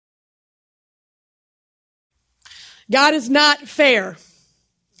God is not fair.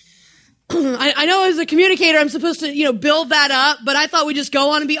 I know as a communicator, I'm supposed to, build that up, but I thought we'd just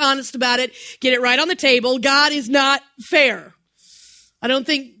go on and be honest about it, get it right on the table. God is not fair. I don't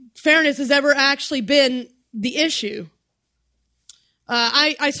think fairness has ever actually been the issue.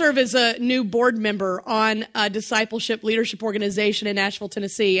 I serve as a new board member on a discipleship leadership organization in Nashville,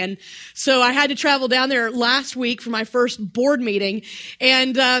 Tennessee. And so I had to travel down there last week for my first board meeting.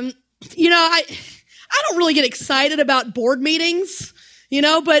 And, I don't really get excited about board meetings,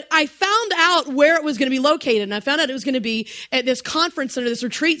 but I found out where it was going to be located. And I found out it was going to be at this conference center, this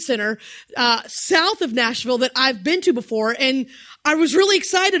retreat center, south of Nashville that I've been to before. And I was really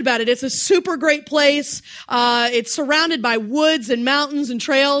excited about it. It's a super great place. It's surrounded by woods and mountains and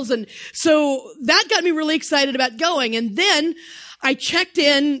trails. And so that got me really excited about going. And then I checked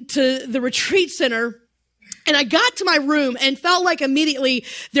in to the retreat center and I got to my room and felt like immediately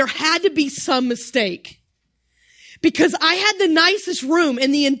there had to be some mistake. Because I had the nicest room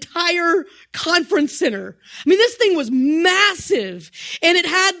in the entire conference center. I mean, this thing was massive. And it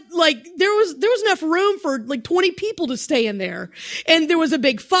had there was enough room for 20 people to stay in there. And there was a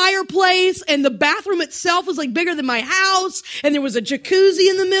big fireplace and the bathroom itself was bigger than my house. And there was a jacuzzi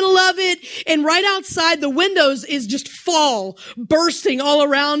in the middle of it. And right outside the windows is just fall bursting all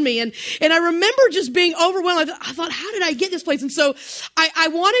around me. And I remember just being overwhelmed. I thought, how did I get this place? And so I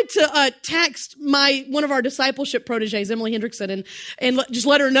wanted to text one of our discipleship proteges, Emily Hendrickson, and just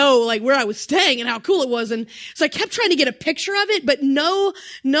let her know where I was staying and how cool it was. And so I kept trying to get a picture of it, but no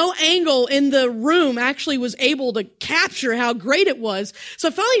angle in the room actually was able to capture how great it was. So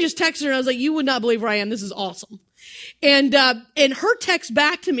I finally just texted her and I was like, you would not believe where I am. This is awesome. And her text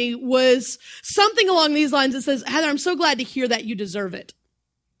back to me was something along these lines that says, Heather, I'm so glad to hear that you deserve it.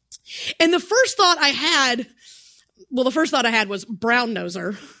 And the first thought I had was brown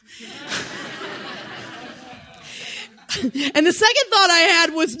noser. And the second thought I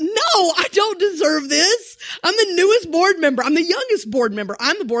had was, no, I don't deserve this. I'm the newest board member. I'm the youngest board member.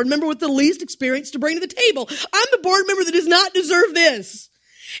 I'm the board member with the least experience to bring to the table. I'm the board member that does not deserve this.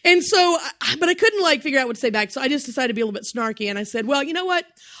 And so, but I couldn't figure out what to say back. So I just decided to be a little bit snarky. And I said, well, you know what?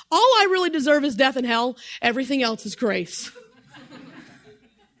 All I really deserve is death and hell. Everything else is grace.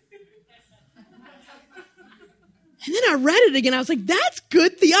 And then I read it again. I was like, that's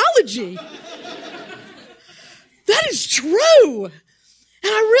good theology. That is true. And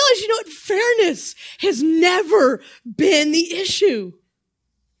I realized, fairness has never been the issue.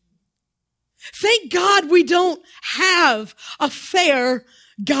 Thank God we don't have a fair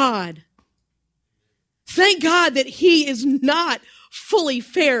God. Thank God that He is not fully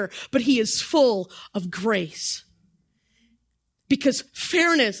fair, but He is full of grace. Because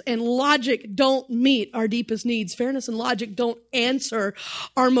fairness and logic don't meet our deepest needs. Fairness and logic don't answer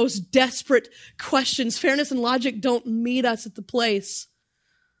our most desperate questions. Fairness and logic don't meet us at the place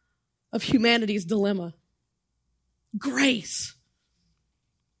of humanity's dilemma. Grace.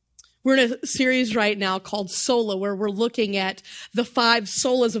 We're in a series right now called Sola, where we're looking at the 5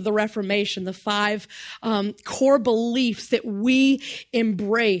 solas of the Reformation, the 5 core beliefs that we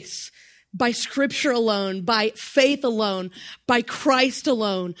embrace by Scripture alone, by faith alone, by Christ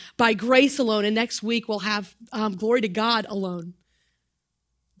alone, by grace alone. And next week we'll have glory to God alone.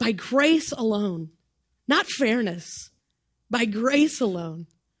 By grace alone, not fairness, by grace alone.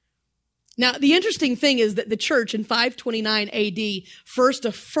 Now, the interesting thing is that the church in 529 AD first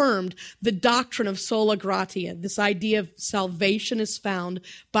affirmed the doctrine of sola gratia, this idea of salvation is found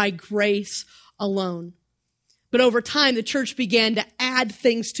by grace alone. But over time, the church began to add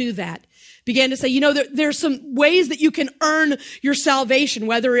things to that. Began to say, there's some ways that you can earn your salvation,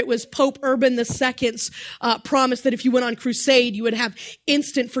 whether it was Pope Urban II's promise that if you went on crusade, you would have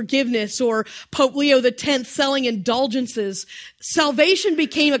instant forgiveness, or Pope Leo X selling indulgences. Salvation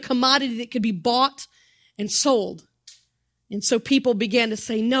became a commodity that could be bought and sold. And so people began to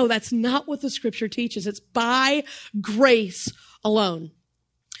say, no, that's not what the Scripture teaches. It's by grace alone.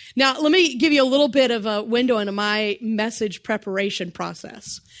 Now, let me give you a little bit of a window into my message preparation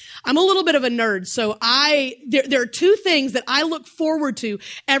process. I'm a little bit of a nerd, so there are 2 things that I look forward to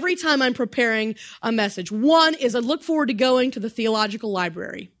every time I'm preparing a message. One is I look forward to going to the theological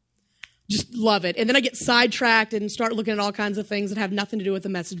library. Just love it. And then I get sidetracked and start looking at all kinds of things that have nothing to do with the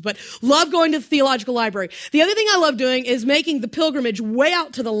message, but love going to the theological library. The other thing I love doing is making the pilgrimage way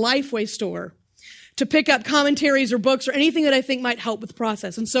out to the Lifeway store to pick up commentaries or books or anything that I think might help with the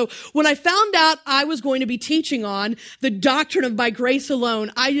process. And so when I found out I was going to be teaching on the doctrine of by grace alone,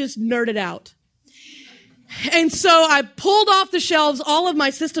 I just nerded out. And so I pulled off the shelves all of my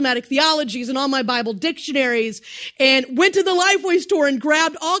systematic theologies and all my Bible dictionaries and went to the Lifeway store and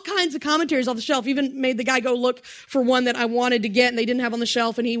grabbed all kinds of commentaries off the shelf. Even made the guy go look for one that I wanted to get and they didn't have on the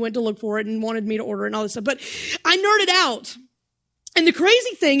shelf, and he went to look for it and wanted me to order it and all this stuff. But I nerded out. And the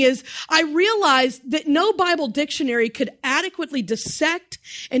crazy thing is, I realized that no Bible dictionary could adequately dissect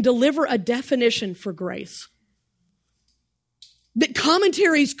and deliver a definition for grace. That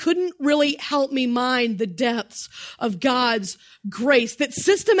commentaries couldn't really help me mine the depths of God's grace. That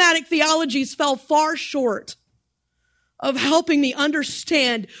systematic theologies fell far short of helping me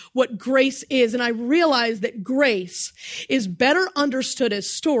understand what grace is. And I realized that grace is better understood as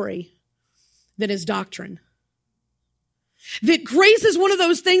story than as doctrine. That grace is one of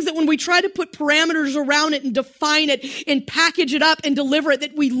those things that when we try to put parameters around it and define it and package it up and deliver it,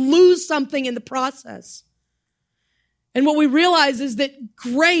 that we lose something in the process. And what we realize is that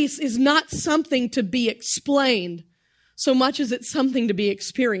grace is not something to be explained so much as it's something to be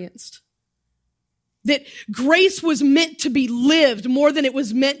experienced. That grace was meant to be lived more than it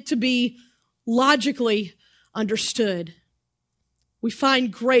was meant to be logically understood. We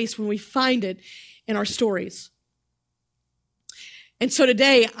find grace when we find it in our stories. And so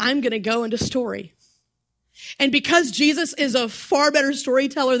today I'm going to go into story. And because Jesus is a far better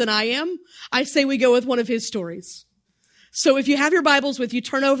storyteller than I am, I say we go with one of his stories. So if you have your Bibles with you,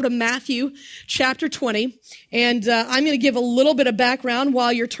 turn over to Matthew chapter 20. And I'm going to give a little bit of background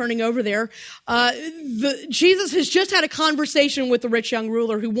while you're turning over there. Jesus has just had a conversation with the rich young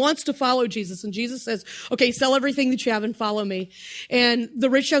ruler who wants to follow Jesus. And Jesus says, okay, sell everything that you have and follow me. And the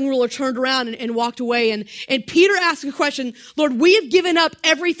rich young ruler turned around and walked away. And Peter asked a question, Lord, we have given up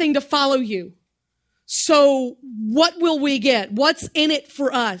everything to follow you. So what will we get? What's in it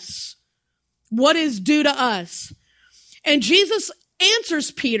for us? What is due to us? And Jesus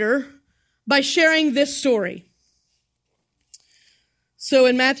answers Peter by sharing this story. So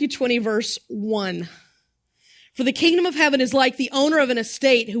in Matthew 20, verse 1, for the kingdom of heaven is like the owner of an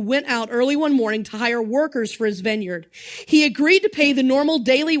estate who went out early one morning to hire workers for his vineyard. He agreed to pay the normal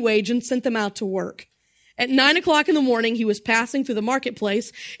daily wage and sent them out to work. At 9 o'clock in the morning, he was passing through the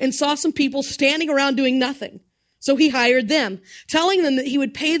marketplace and saw some people standing around doing nothing. So he hired them, telling them that he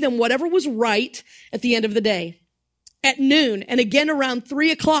would pay them whatever was right at the end of the day. At noon, and again around 3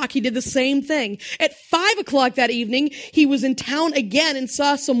 o'clock, he did the same thing. At 5 o'clock that evening, he was in town again and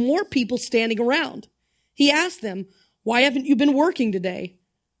saw some more people standing around. He asked them, why haven't you been working today?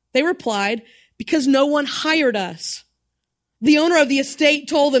 They replied, because no one hired us. The owner of the estate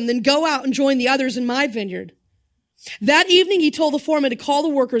told them, then go out and join the others in my vineyard. That evening, he told the foreman to call the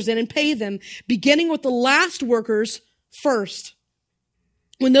workers in and pay them, beginning with the last workers first.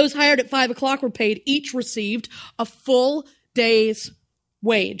 When those hired at 5 o'clock were paid, each received a full day's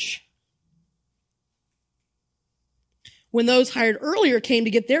wage. When those hired earlier came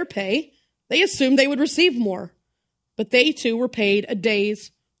to get their pay, they assumed they would receive more, but they too were paid a day's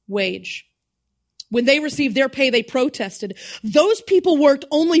wage. When they received their pay, they protested. Those people worked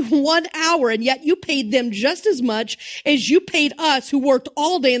only 1 hour, and yet you paid them just as much as you paid us who worked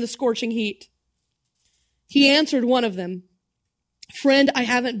all day in the scorching heat. He answered one of them, friend, I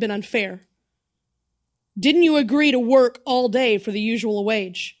haven't been unfair. Didn't you agree to work all day for the usual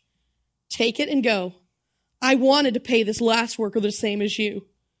wage? Take it and go. I wanted to pay this last worker the same as you.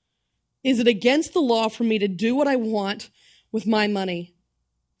 Is it against the law for me to do what I want with my money?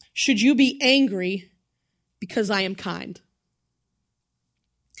 Should you be angry because I am kind?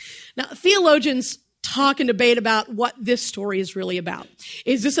 Now, theologians talk and debate about what this story is really about.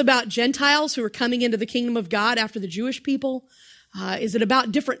 Is this about Gentiles who are coming into the kingdom of God after the Jewish people? Is it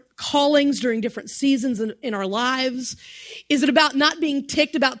about different callings during different seasons in our lives? Is it about not being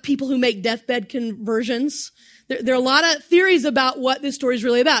ticked about people who make deathbed conversions? There are a lot of theories about what this story is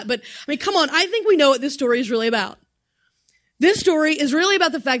really about. But, I mean, come on, I think we know what this story is really about. This story is really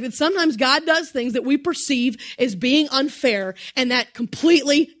about the fact that sometimes God does things that we perceive as being unfair, and that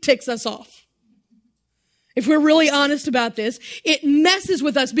completely ticks us off. If we're really honest about this, it messes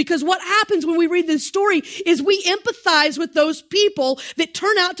with us, because what happens when we read this story is we empathize with those people that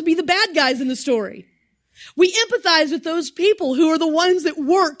turn out to be the bad guys in the story. We empathize with those people who are the ones that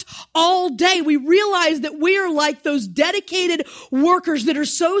worked all day. We realize that we are like those dedicated workers that are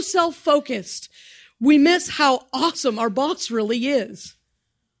so self-focused. We miss how awesome our boss really is.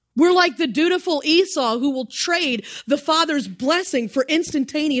 We're like the dutiful Esau who will trade the father's blessing for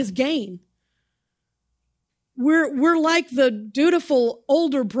instantaneous gain. We're like the dutiful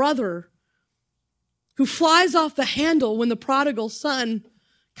older brother who flies off the handle when the prodigal son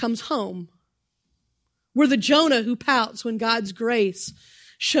comes home. We're the Jonah who pouts when God's grace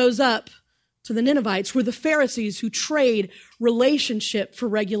shows up to the Ninevites were the Pharisees who trade relationship for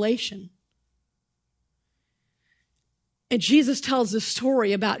regulation. And Jesus tells this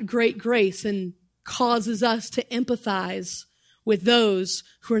story about great grace and causes us to empathize with those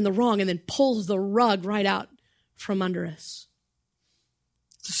who are in the wrong and then pulls the rug right out from under us.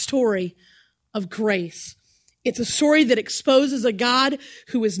 It's a story of grace. It's a story that exposes a God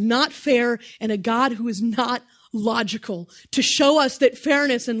who is not fair and a God who is not logical, to show us that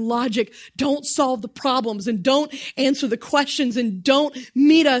fairness and logic don't solve the problems and don't answer the questions and don't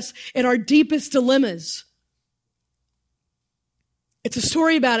meet us at our deepest dilemmas. It's a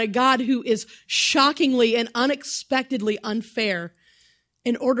story about a God who is shockingly and unexpectedly unfair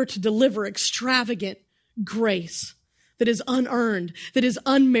in order to deliver extravagant grace that is unearned, that is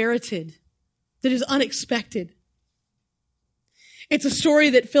unmerited, that is unexpected. It's a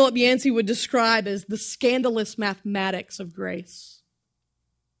story that Philip Yancey would describe as the scandalous mathematics of grace.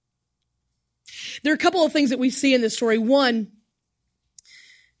 There are a couple of things that we see in this story. One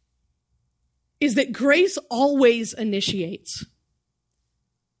is that grace always initiates.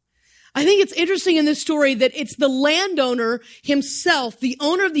 I think it's interesting in this story that it's the landowner himself, the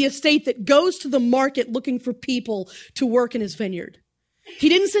owner of the estate, that goes to the market looking for people to work in his vineyard. He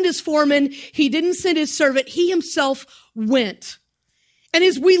didn't send his foreman. He didn't send his servant. He himself went. And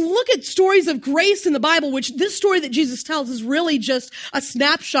as we look at stories of grace in the Bible, which this story that Jesus tells is really just a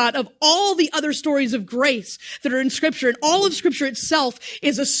snapshot of all the other stories of grace that are in Scripture, and all of Scripture itself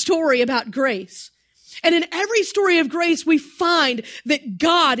is a story about grace. And in every story of grace, we find that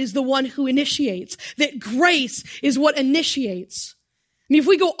God is the one who initiates, that grace is what initiates. I mean, if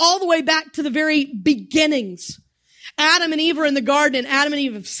we go all the way back to the very beginnings, Adam and Eve are in the garden, and Adam and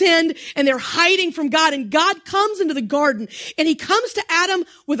Eve have sinned, and they're hiding from God, and God comes into the garden, and he comes to Adam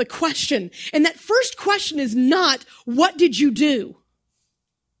with a question. And that first question is not, what did you do?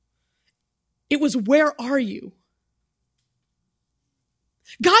 It was, where are you?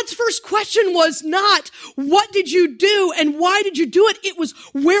 God's first question was not, what did you do and why did you do it? It was,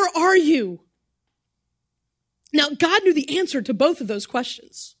 where are you? Now, God knew the answer to both of those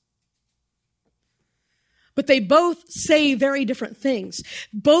questions. But they both say very different things.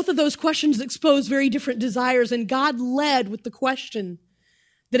 Both of those questions expose very different desires, and God led with the question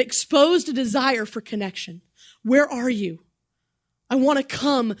that exposed a desire for connection. Where are you? I want to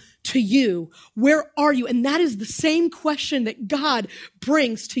come to you. Where are you? And that is the same question that God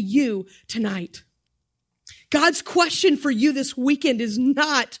brings to you tonight. God's question for you this weekend is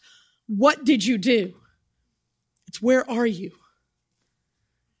not, what did you do? It's, where are you?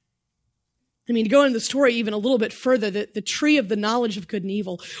 I mean, to go into the story even a little bit further, the tree of the knowledge of good and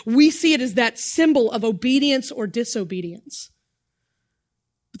evil, we see it as that symbol of obedience or disobedience.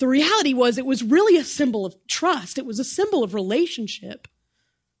 But the reality was, it was really a symbol of trust. It was a symbol of relationship.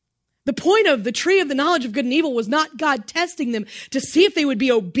 The point of the tree of the knowledge of good and evil was not God testing them to see if they would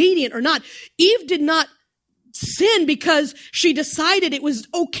be obedient or not. Eve did not sin because she decided it was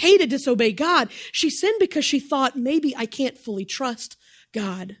okay to disobey God. She sinned because she thought, maybe I can't fully trust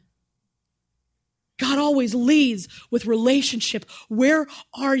God. God always leads with relationship. Where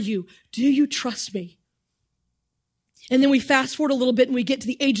are you? Do you trust me? And then we fast forward a little bit and we get to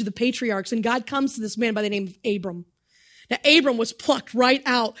the age of the patriarchs, and God comes to this man by the name of Abram. Now, Abram was plucked right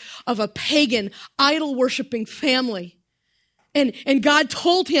out of a pagan, idol-worshiping family. And God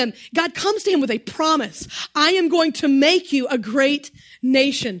told him, God comes to him with a promise. I am going to make you a great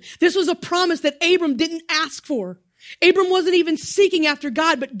nation. This was a promise that Abram didn't ask for. Abram wasn't even seeking after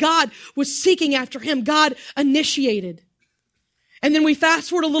God, but God was seeking after him. God initiated. And then we fast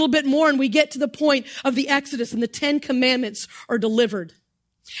forward a little bit more and we get to the point of the Exodus, and the 10 Commandments are delivered.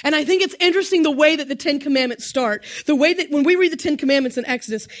 And I think it's interesting the way that the 10 Commandments start. The way that when we read the 10 Commandments in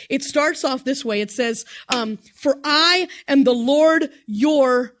Exodus, it starts off this way. It says, for I am the Lord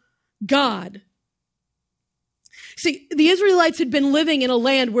your God. See, the Israelites had been living in a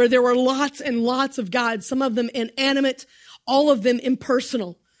land where there were lots and lots of gods, some of them inanimate, all of them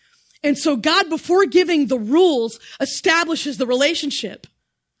impersonal. And so God, before giving the rules, establishes the relationship.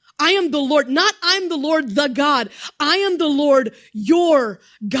 I am the Lord, not I'm the Lord, the God. I am the Lord, your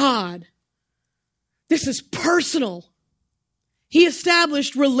God. This is personal. He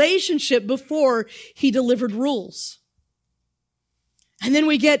established relationship before he delivered rules. And then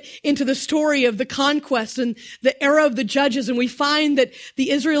we get into the story of the conquest and the era of the judges, and we find that the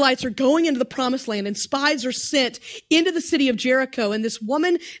Israelites are going into the promised land, and spies are sent into the city of Jericho. And this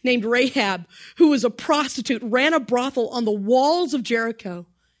woman named Rahab, who was a prostitute, ran a brothel on the walls of Jericho,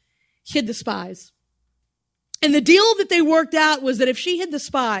 hid the spies. And the deal that they worked out was that if she hid the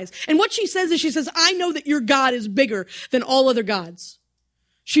spies, and what she says is, she says, I know that your God is bigger than all other gods.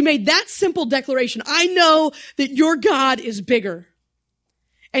 She made that simple declaration. I know that your God is bigger.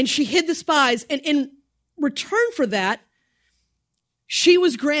 And she hid the spies. And in return for that, she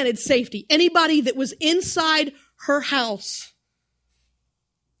was granted safety. Anybody that was inside her house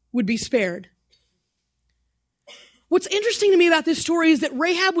would be spared. What's interesting to me about this story is that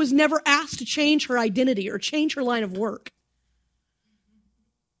Rahab was never asked to change her identity or change her line of work.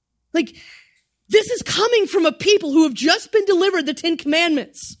 Like, this is coming from a people who have just been delivered the 10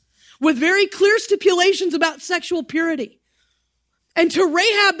 Commandments with very clear stipulations about sexual purity. And to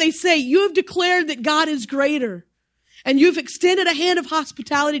Rahab, they say, you have declared that God is greater. And you've extended a hand of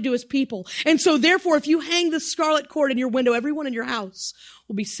hospitality to his people. And so therefore, if you hang the scarlet cord in your window, everyone in your house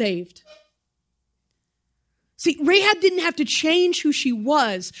will be saved. See, Rahab didn't have to change who she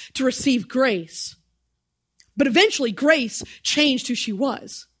was to receive grace. But eventually, grace changed who she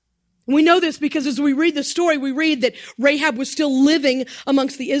was. And we know this because as we read the story, we read that Rahab was still living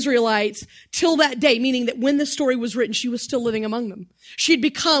amongst the Israelites till that day, meaning that when the story was written, she was still living among them. She had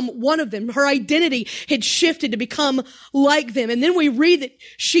become one of them. Her identity had shifted to become like them. And then we read that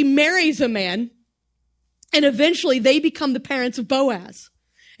she marries a man, and eventually they become the parents of Boaz.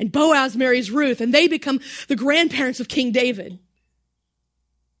 And Boaz marries Ruth, and they become the grandparents of King David.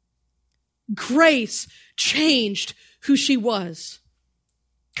 Grace changed who she was.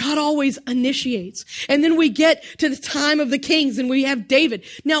 God always initiates. And then we get to the time of the kings and we have David.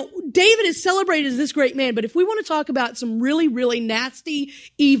 Now, David is celebrated as this great man, but if we want to talk about some really, really nasty,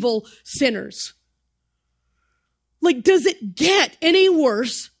 evil sinners, like, does it get any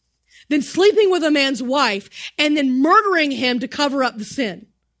worse than sleeping with a man's wife and then murdering him to cover up the sin?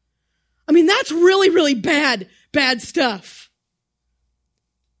 I mean, that's really, really bad stuff.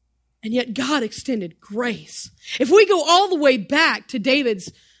 And yet God extended grace. If we go all the way back to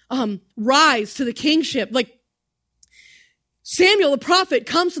David's rise to the kingship, like Samuel the prophet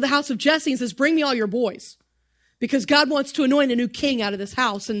comes to the house of Jesse and says, bring me all your boys, because God wants to anoint a new king out of this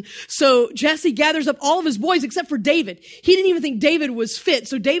house. And so Jesse gathers up all of his boys except for David. He didn't even think David was fit,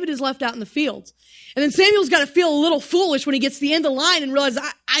 so David is left out in the fields. And then Samuel's got to feel a little foolish when he gets to the end of the line and realizes,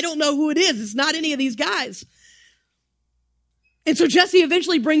 I don't know who it is. It's not any of these guys. And so Jesse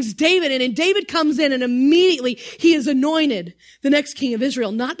eventually brings David in, and David comes in, and immediately he is anointed the next king of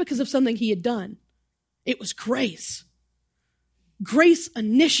Israel, not because of something he had done. It was grace. Grace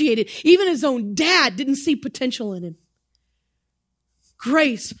initiated. Even his own dad didn't see potential in him.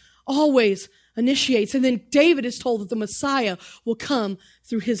 Grace always initiates. And then David is told that the Messiah will come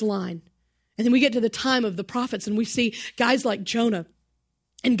through his line. And then we get to the time of the prophets, and we see guys like Jonah.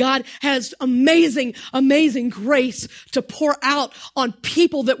 And God has amazing, amazing grace to pour out on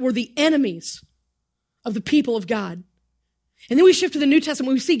people that were the enemies of the people of God. And then we shift to the New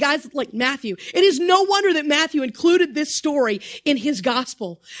Testament. We see guys like Matthew. It is no wonder that Matthew included this story in his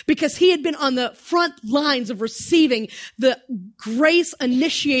gospel, because he had been on the front lines of receiving the grace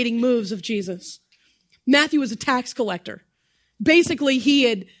initiating moves of Jesus. Matthew was a tax collector. Basically, he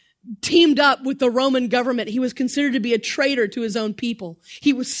had teamed up with the Roman government. He was considered to be a traitor to his own people.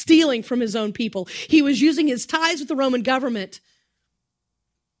 He was stealing from his own people. He was using his ties with the Roman government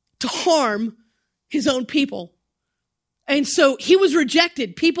to harm his own people. And so he was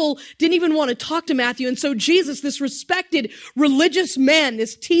rejected. People didn't even want to talk to Matthew. And so Jesus, this respected religious man,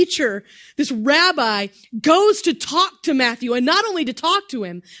 this teacher, this rabbi, goes to talk to Matthew, and not only to talk to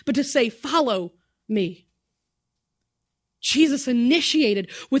him, but to say, follow me. Jesus initiated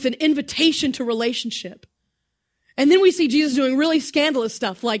with an invitation to relationship. And then we see Jesus doing really scandalous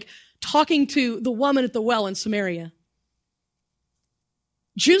stuff, like talking to the woman at the well in Samaria.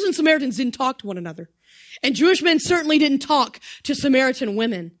 Jews and Samaritans didn't talk to one another. And Jewish men certainly didn't talk to Samaritan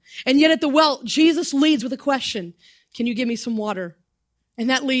women. And yet at the well, Jesus leads with a question. Can you give me some water? And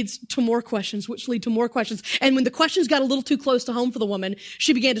that leads to more questions, which lead to more questions. And when the questions got a little too close to home for the woman,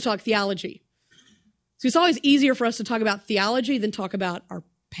 she began to talk theology. So it's always easier for us to talk about theology than talk about our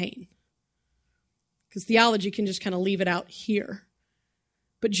pain, because theology can just kind of leave it out here.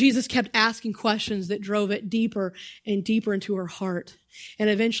 But Jesus kept asking questions that drove it deeper and deeper into her heart. And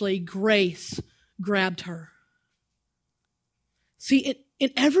eventually grace grabbed her. See,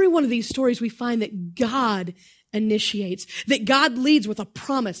 in every one of these stories, we find that God initiates, that God leads with a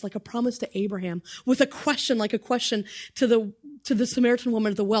promise, like a promise to Abraham, with a question, like a question to the Samaritan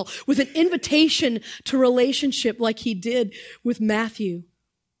woman at the well, with an invitation to relationship like he did with Matthew,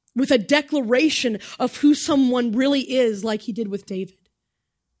 with a declaration of who someone really is like he did with David.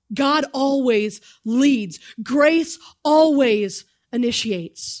 God always leads. Grace always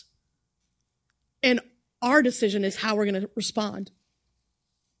initiates. And our decision is how we're going to respond.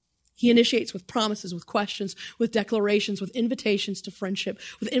 He initiates with promises, with questions, with declarations, with invitations to friendship,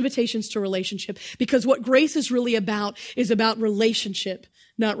 with invitations to relationship. Because what grace is really about is about relationship,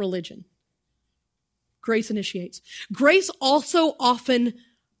 not religion. Grace initiates. Grace also often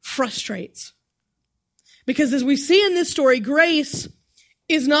frustrates. Because as we see in this story, grace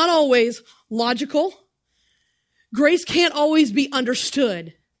is not always logical. Grace can't always be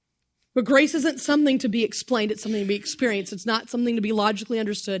understood. But grace isn't something to be explained. It's something to be experienced. It's not something to be logically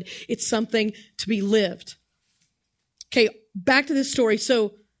understood. It's something to be lived. Okay, back to this story.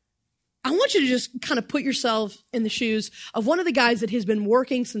 So I want you to just kind of put yourself in the shoes of one of the guys that has been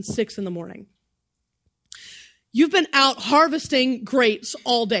working since 6 a.m. You've been out harvesting grapes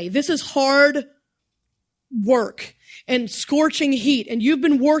all day. This is hard work and scorching heat, and you've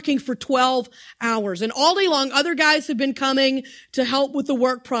been working for 12 hours. And all day long, other guys have been coming to help with the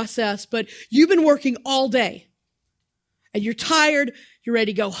work process, but you've been working all day. And you're tired, you're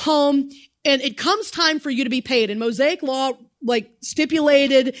ready to go home, and it comes time for you to be paid. And Mosaic law,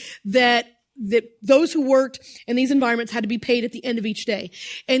 stipulated that those who worked in these environments had to be paid at the end of each day.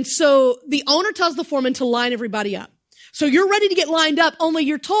 And so the owner tells the foreman to line everybody up. So you're ready to get lined up, only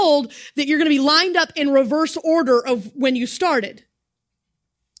you're told that you're going to be lined up in reverse order of when you started.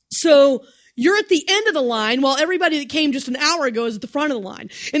 So you're at the end of the line while everybody that came just an hour ago is at the front of the line.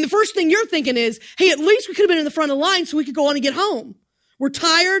 And the first thing you're thinking is, hey, at least we could have been in the front of the line so we could go on and get home. We're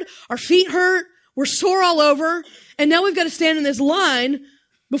tired, our feet hurt, we're sore all over, and now we've got to stand in this line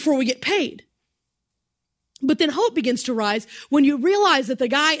before we get paid. But then hope begins to rise when you realize that the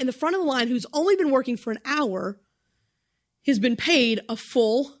guy in the front of the line who's only been working for an hour has been paid a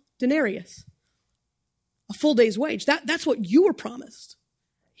full denarius, a full day's wage. That's what you were promised.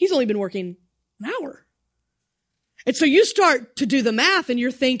 He's only been working an hour. And so you start to do the math and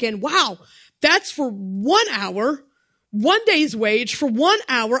you're thinking, wow, that's for 1 hour, 1 day's wage for 1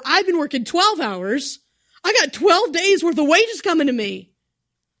 hour. I've been working 12 hours. I got 12 days worth of wages coming to me.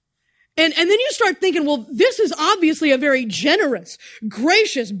 And then you start thinking, well, this is obviously a very generous,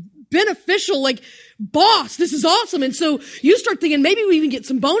 gracious, beneficial, boss. This is awesome. And so you start thinking, maybe we even get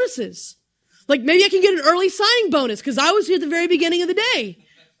some bonuses. Maybe I can get an early signing bonus because I was here at the very beginning of the day.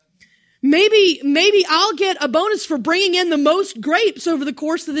 Maybe I'll get a bonus for bringing in the most grapes over the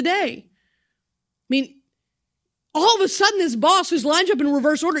course of the day. I mean, all of a sudden this boss who's lined up in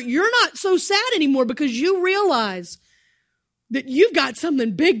reverse order, you're not so sad anymore because you realize that you've got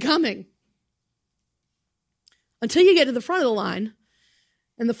something big coming. Until you get to the front of the line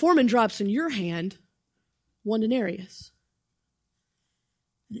and the foreman drops in your hand 1 denarius.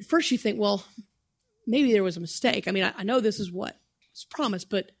 And at first you think, well, maybe there was a mistake. I mean, I know this is what was promised,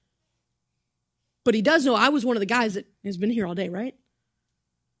 but he does know I was one of the guys that has been here all day, right?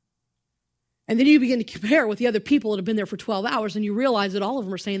 And then you begin to compare with the other people that have been there for 12 hours and you realize that all of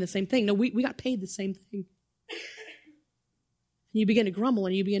them are saying the same thing. No, we got paid the same thing. And you begin to grumble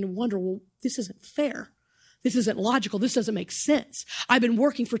and you begin to wonder, well, this isn't fair. This isn't logical. This doesn't make sense. I've been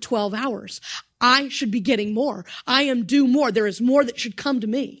working for 12 hours. I should be getting more. I am due more. There is more that should come to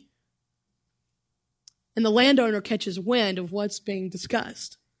me. And the landowner catches wind of what's being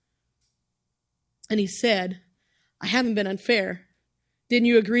discussed. And he said, I haven't been unfair. Didn't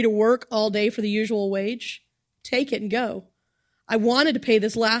you agree to work all day for the usual wage? Take it and go. I wanted to pay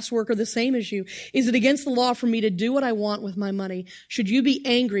this last worker the same as you. Is it against the law for me to do what I want with my money? Should you be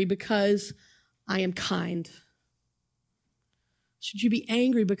angry because I am kind? Should you be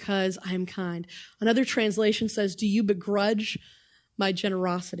angry because I am kind? Another translation says, do you begrudge my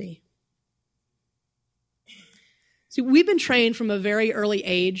generosity? See, we've been trained from a very early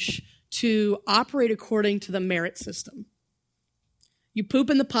age to operate according to the merit system. You poop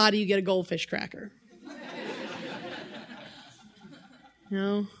in the potty, you get a goldfish cracker.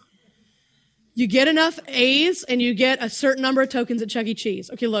 You get enough A's and you get a certain number of tokens at Chuck E. Cheese.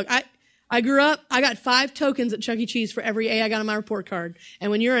 Okay, look, I grew up, I got 5 tokens at Chuck E. Cheese for every A I got on my report card. And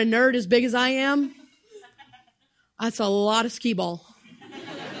when you're a nerd as big as I am, that's a lot of skee ball.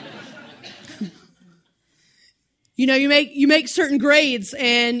 You make certain grades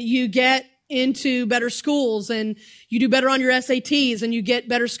and you get into better schools and you do better on your SATs and you get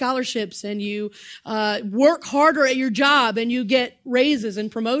better scholarships and you work harder at your job and you get raises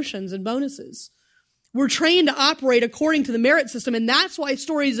and promotions and bonuses. We're trained to operate according to the merit system, and that's why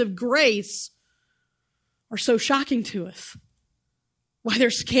stories of grace are so shocking to us, why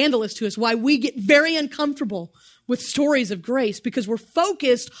they're scandalous to us, why we get very uncomfortable with stories of grace, because we're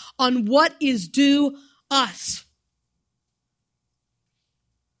focused on what is due us.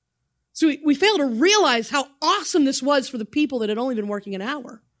 So we fail to realize how awesome this was for the people that had only been working an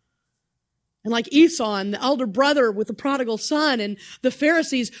hour. And like Esau and the elder brother with the prodigal son and the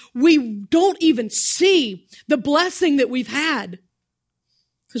Pharisees, we don't even see the blessing that we've had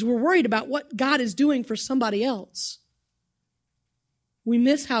because we're worried about what God is doing for somebody else. We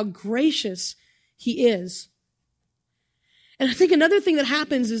miss how gracious he is. And I think another thing that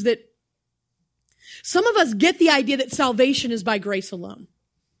happens is that some of us get the idea that salvation is by grace alone.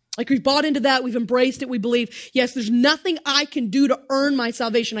 Like we've bought into that, we've embraced it, we believe, yes, there's nothing I can do to earn my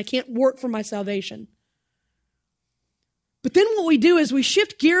salvation. I can't work for my salvation. But then what we do is we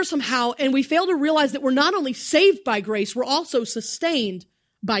shift gears somehow and we fail to realize that we're not only saved by grace, we're also sustained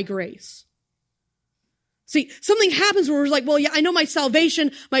by grace. See, something happens where we're like, well, yeah, I know my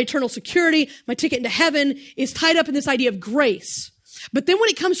salvation, my eternal security, my ticket into heaven is tied up in this idea of grace. But then when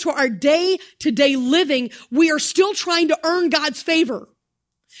it comes to our day-to-day living, we are still trying to earn God's favor.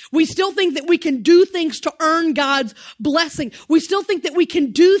 We still think that we can do things to earn God's blessing. We still think that we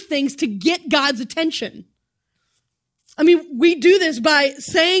can do things to get God's attention. I mean, we do this by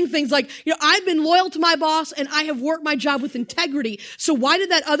saying things like, I've been loyal to my boss and I have worked my job with integrity. So why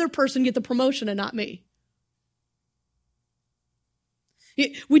did that other person get the promotion and not me?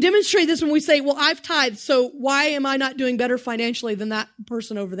 We demonstrate this when we say, well, I've tithed, so why am I not doing better financially than that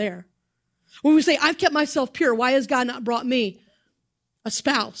person over there? When we say, I've kept myself pure, why has God not brought me a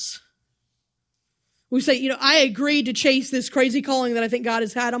spouse? We say, I agreed to chase this crazy calling that I think God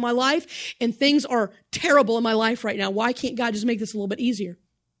has had on my life, and things are terrible in my life right now. Why can't God just make this a little bit easier?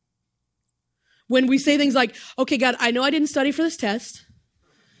 When we say things like, okay, God, I know I didn't study for this test,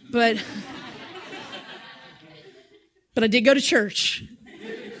 but I did go to church.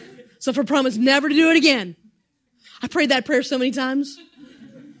 So for promise never to do it again. I prayed that prayer so many times.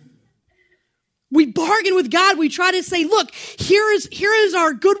 We bargain with God. We try to say, look, here is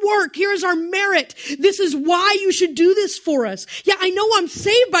our good work. Here is our merit. This is why you should do this for us. Yeah, I know I'm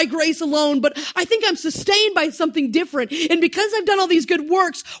saved by grace alone, but I think I'm sustained by something different. And because I've done all these good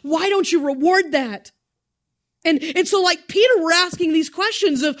works, why don't you reward that? And so like Peter, we're asking these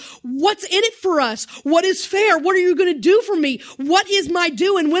questions of what's in it for us? What is fair? What are you going to do for me? What is my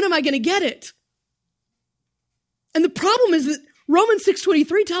due and when am I going to get it? And the problem is that Romans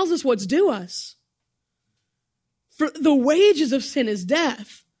 6:23 tells us what's due us. For the wages of sin is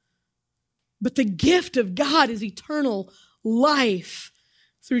death, but the gift of God is eternal life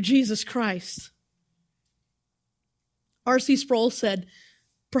through Jesus Christ. R.C. Sproul said,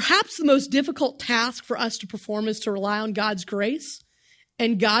 perhaps the most difficult task for us to perform is to rely on God's grace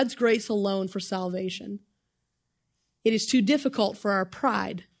and God's grace alone for salvation. It is too difficult for our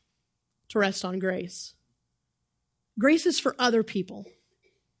pride to rest on grace. Grace is for other people,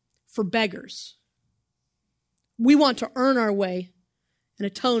 for beggars. We want to earn our way and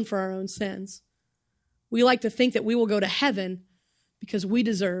atone for our own sins. We like to think that we will go to heaven because we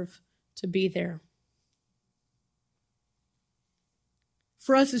deserve to be there.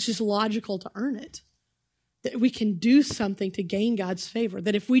 For us, it's just logical to earn it. That we can do something to gain God's favor.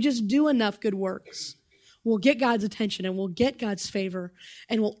 That if we just do enough good works, we'll get God's attention and we'll get God's favor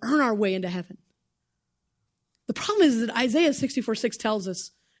and we'll earn our way into heaven. The problem is that Isaiah 64:6 tells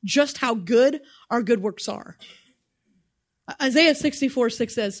us just how good our good works are. Isaiah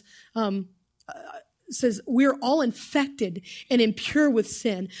 64:6 says, we're all infected and impure with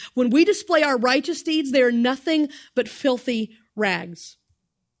sin. When we display our righteous deeds, they are nothing but filthy rags.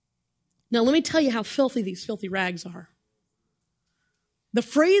 Now, let me tell you how filthy these filthy rags are. The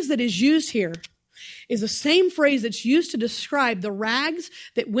phrase that is used here is the same phrase that's used to describe the rags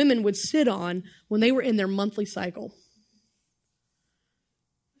that women would sit on when they were in their monthly cycle.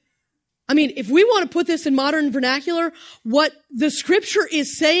 I mean, if we want to put this in modern vernacular, what the scripture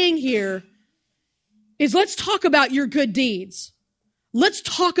is saying here is let's talk about your good deeds. Let's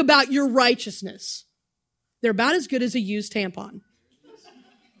talk about your righteousness. They're about as good as a used tampon.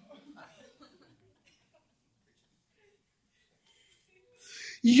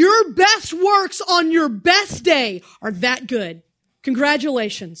 Your best works on your best day are that good.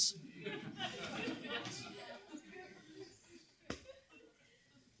 Congratulations.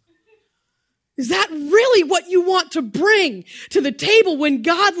 Is that really what you want to bring to the table when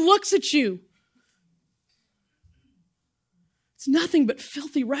God looks at you? It's nothing but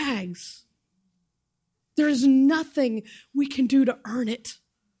filthy rags. There is nothing we can do to earn it.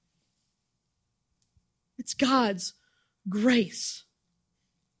 It's God's grace.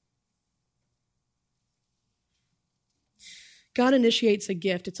 God initiates a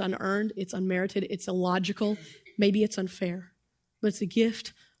gift. It's unearned, it's unmerited, it's illogical, maybe it's unfair, but it's a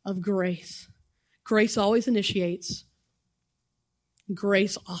gift of grace. Grace always initiates.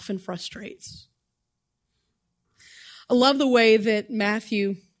 Grace often frustrates. I love the way that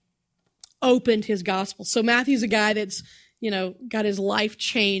Matthew opened his gospel. So Matthew's a guy that's, got his life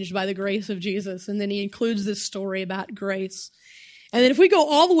changed by the grace of Jesus. And then he includes this story about grace. And then if we go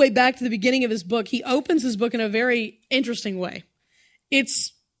all the way back to the beginning of his book, he opens his book in a very interesting way.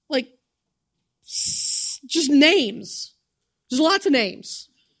 It's like just names. There's lots of names.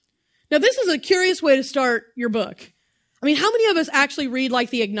 Now, this is a curious way to start your book. I mean, how many of us actually read like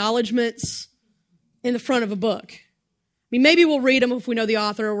the acknowledgments in the front of a book? I mean, maybe we'll read them if we know the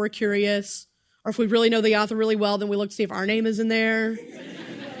author or we're curious. Or if we really know the author really well, then we look to see if our name is in there.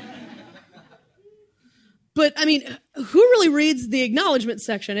 But, I mean, who really reads the acknowledgement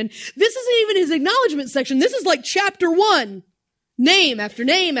section? And this isn't even his acknowledgement section. This is like chapter 1. Name after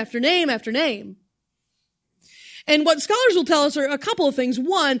name after name after name. And what scholars will tell us are a couple of things.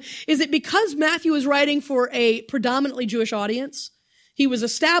 One is that because Matthew is writing for a predominantly Jewish audience, he was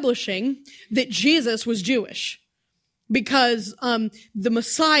establishing that Jesus was Jewish because the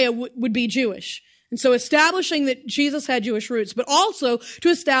Messiah would be Jewish. And so establishing that Jesus had Jewish roots, but also to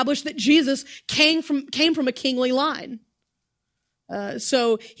establish that Jesus came from a kingly line.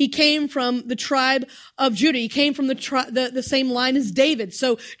 So he came from the tribe of Judah. He came from the same line as David.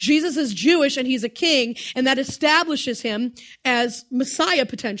 So Jesus is Jewish and he's a king, and that establishes him as Messiah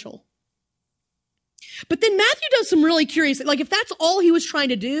potential. But then Matthew does some really curious, like if that's all he was trying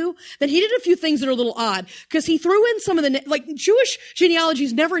to do, then he did a few things that are a little odd. Because he threw in some of Jewish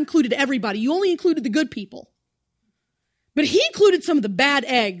genealogies never included everybody. You only included the good people. But he included some of the bad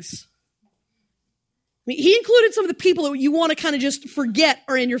eggs. I mean, he included some of the people that you want to kind of just forget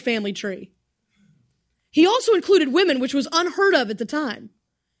are in your family tree. He also included women, which was unheard of at the time.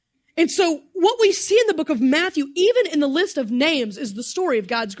 And so what we see in the book of Matthew, even in the list of names, is the story of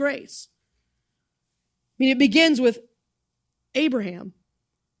God's grace. I mean, it begins with Abraham,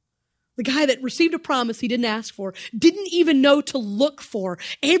 the guy that received a promise he didn't ask for, didn't even know to look for.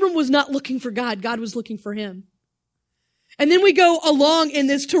 Abram was not looking for God. God was looking for him. And then we go along in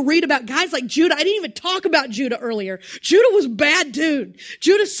this to read about guys like Judah. I didn't even talk about Judah earlier. Judah was a bad dude.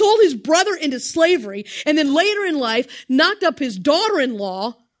 Judah sold his brother into slavery and then later in life knocked up his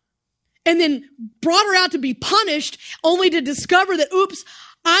daughter-in-law and then brought her out to be punished only to discover that, oops,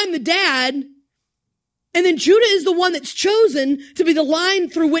 I'm the dad. And then Judah is the one that's chosen to be the line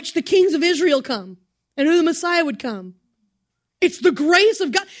through which the kings of Israel come and who the Messiah would come. It's the grace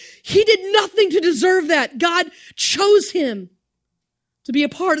of God. He did nothing to deserve that. God chose him to be a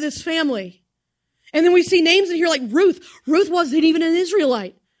part of this family. And then we see names in here like Ruth. Ruth wasn't even an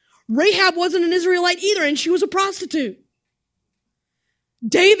Israelite. Rahab wasn't an Israelite either, and she was a prostitute.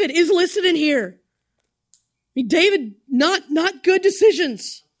 David is listed in here. I mean, David, not good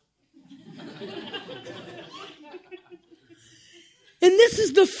decisions. And this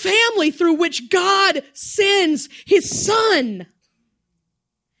is the family through which God sends his son.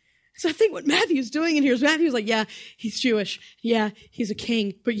 So I think what Matthew's doing in here is Matthew's like, yeah, he's Jewish. Yeah, he's a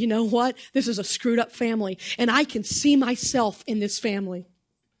king. But you know what? This is a screwed up family. And I can see myself in this family.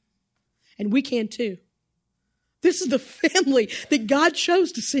 And we can too. This is the family that God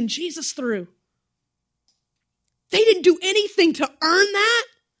chose to send Jesus through. They didn't do anything to earn that.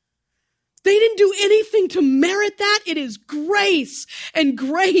 They didn't do anything to merit that. It is grace and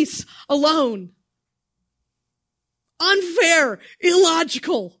grace alone. Unfair,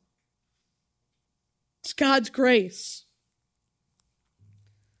 illogical. It's God's grace.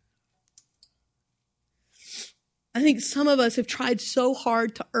 I think some of us have tried so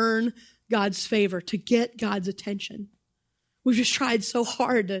hard to earn God's favor, to get God's attention. We've just tried so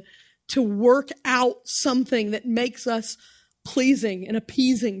hard to work out something that makes us pleasing and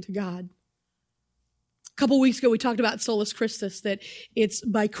appeasing to God. A couple weeks ago, we talked about Solus Christus, that it's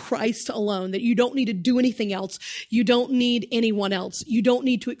by Christ alone, that you don't need to do anything else. You don't need anyone else. You don't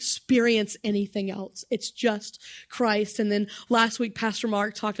need to experience anything else. It's just Christ. And then last week, Pastor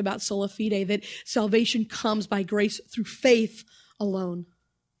Mark talked about sola fide, that salvation comes by grace through faith alone.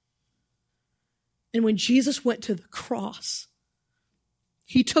 And when Jesus went to the cross,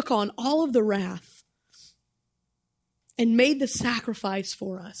 he took on all of the wrath and made the sacrifice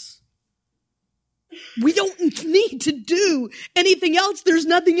for us. We don't need to do anything else. There's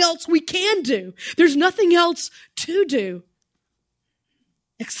nothing else we can do. There's nothing else to do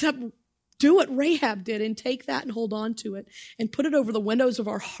except do what Rahab did and take that and hold on to it and put it over the windows of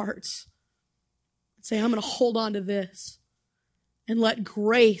our hearts and say, I'm going to hold on to this and let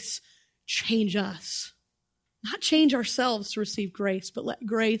grace change us. Not change ourselves to receive grace, but let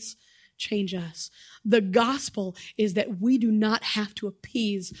grace change us. The gospel is that we do not have to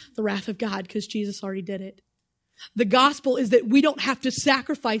appease the wrath of God because Jesus already did it. The gospel is that we don't have to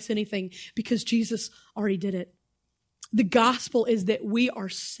sacrifice anything because Jesus already did it. The gospel is that we are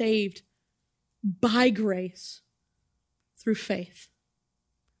saved by grace through faith.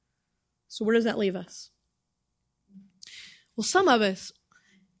 So where does that leave us? Well, some of us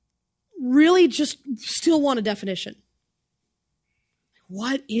really just still want a definition.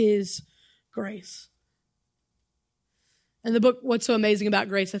 What is grace? In the book, What's So Amazing About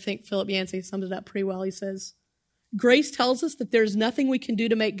Grace, I think Philip Yancey sums it up pretty well. He says, grace tells us that there's nothing we can do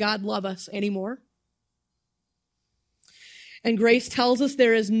to make God love us anymore. And grace tells us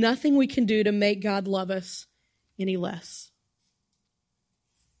there is nothing we can do to make God love us any less.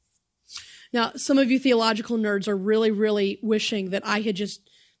 Now, some of you theological nerds are really, really wishing that I had just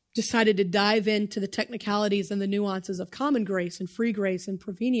decided to dive into the technicalities and the nuances of common grace and free grace and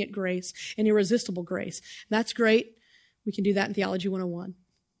prevenient grace and irresistible grace. That's great. We can do that in Theology 101.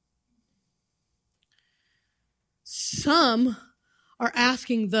 Some are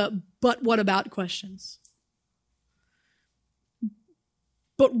asking the but what about questions.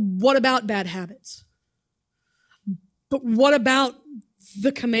 But what about bad habits? But what about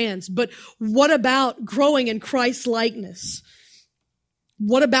the commands? But what about growing in Christ's likeness?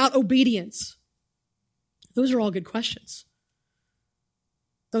 What about obedience? Those are all good questions.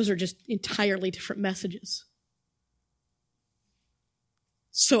 Those are just entirely different messages.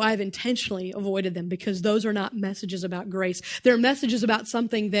 So I've intentionally avoided them because those are not messages about grace. They're messages about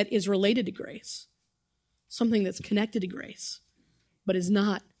something that is related to grace, something that's connected to grace, but is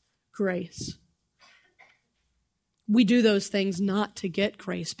not grace. We do those things not to get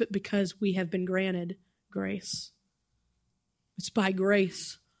grace, but because we have been granted grace. It's by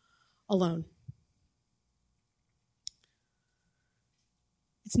grace alone.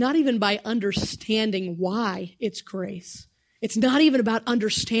 It's not even by understanding why it's grace. It's not even about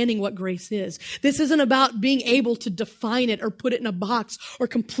understanding what grace is. This isn't about being able to define it or put it in a box or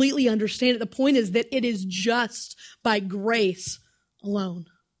completely understand it. The point is that it is just by grace alone.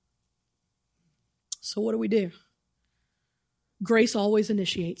 So what do? Grace always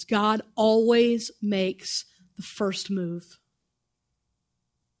initiates. God always makes the first move.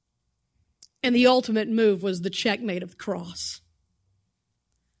 And the ultimate move was the checkmate of the cross.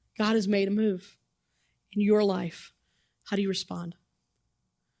 God has made a move in your life. How do you respond?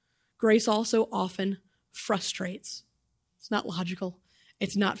 Grace also often frustrates. It's not logical.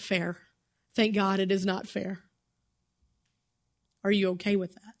 It's not fair. Thank God it is not fair. Are you okay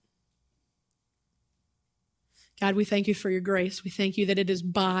with that? God, we thank you for your grace. We thank you that it is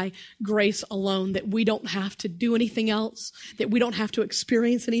by grace alone, that we don't have to do anything else, that we don't have to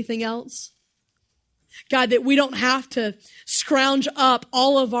experience anything else. God, that we don't have to scrounge up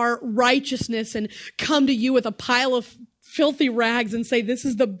all of our righteousness and come to you with a pile of filthy rags and say, this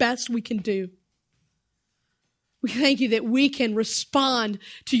is the best we can do. We thank you that we can respond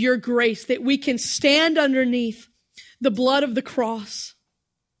to your grace, that we can stand underneath the blood of the cross,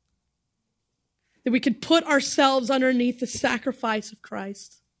 that we can put ourselves underneath the sacrifice of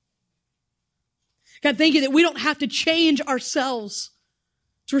Christ. God, thank you that we don't have to change ourselves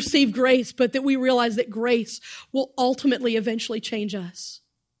to receive grace, but that we realize that grace will ultimately, eventually change us.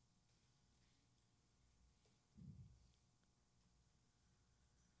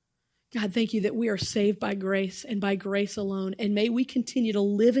 God, thank you that we are saved by grace and by grace alone. And may we continue to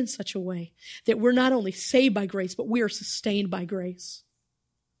live in such a way that we're not only saved by grace, but we are sustained by grace.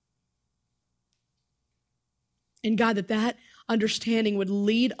 And God, that understanding would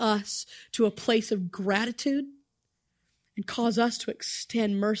lead us to a place of gratitude and cause us to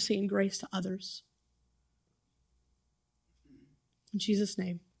extend mercy and grace to others. In Jesus'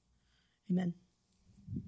 name, amen.